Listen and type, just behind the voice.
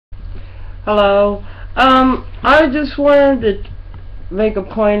Hello. I just wanted to make a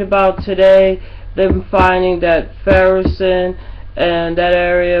point about today them finding that Ferguson and that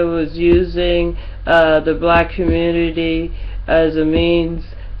area was using the black community as a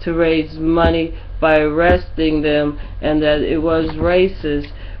means to raise money by arresting them, and that it was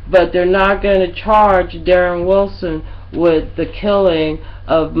racist. But they're not going to charge Darren Wilson with the killing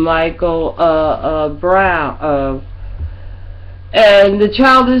of Michael Brown. And the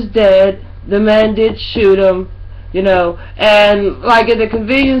child is dead. The man did shoot him, and like at the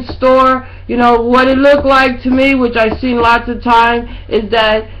convenience store, what it looked like to me, which I've seen lots of time, is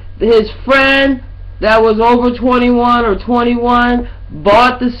that his friend that was over 21 or 21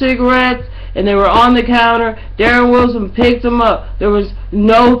 bought the cigarettes, and they were on the counter. Darren Wilson picked them up. There was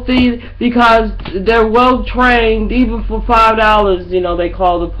no thief, because they're well trained. Even for $5, they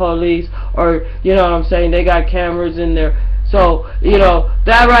call the police, or what I'm saying, they got cameras in there. So,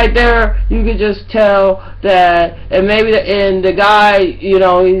 that right there, you could just tell that, and maybe, the guy,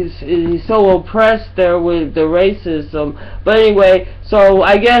 he's so oppressed there with the racism. But anyway, so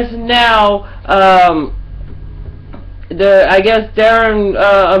I guess now,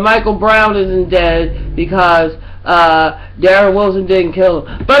 Michael Brown isn't dead because, Darren Wilson didn't kill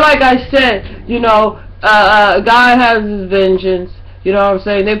him. But like I said, God has his vengeance. You know what I'm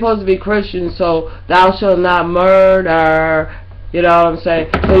saying? They're supposed to be Christians, so thou shalt not murder. You know what I'm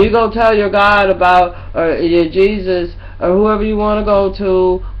saying? So you go tell your God about, or your Jesus, or whoever you want to go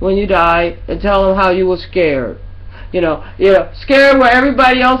to when you die, and tell them how you were scared. Scared where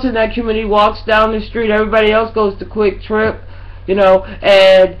everybody else in that community walks down the street, everybody else goes to Quick Trip, and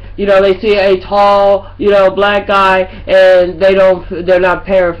they see a tall, black guy, and they're not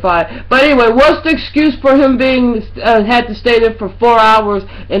terrified. But anyway, what's the excuse for him being had to stay there for 4 hours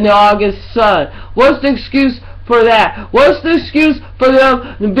in the August sun? What's the excuse for that? What's the excuse for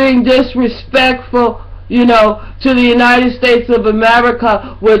them being disrespectful, to the United States of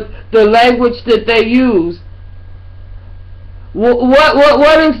America with the language that they use?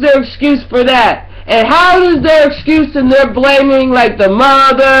 What is their excuse for that? And how is their excuse, and they're blaming like the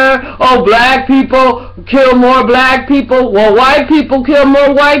mother, black people kill more black people, well, white people kill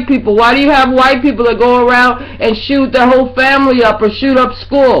more white people. Why do you have white people that go around and shoot their whole family up or shoot up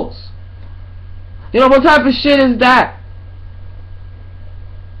schools? What type of shit is that?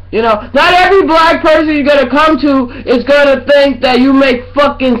 Not every black person you're going to come to is going to think that you make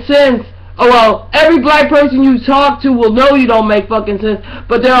fucking sense. Oh, well, every black person you talk to will know you don't make fucking sense,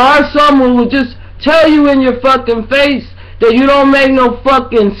 but there are some who will just tell you in your fucking face that you don't make no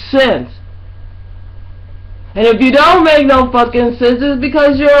fucking sense. And if you don't make no fucking sense, it's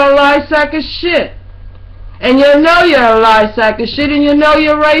because you're a lie sack of shit. And you know you're a lie sack of shit, and you know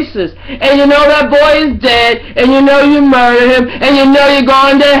you're racist. And you know that boy is dead, and you know you murdered him, and you know you're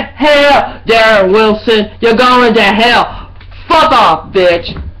going to hell, Darren Wilson. You're going to hell. Fuck off,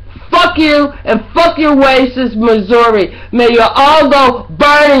 bitch. Fuck you, and fuck your racist Missouri. May you all go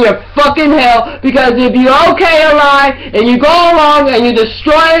burn in your fucking hell, because if you okay a lie, and you go along and you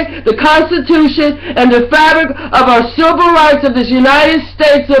destroy the Constitution and the fabric of our civil rights of this United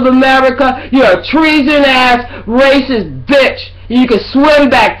States of America, you're a treason-ass, racist bitch. You can swim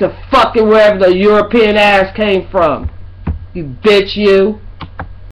back to fucking wherever the European ass came from. You bitch, you.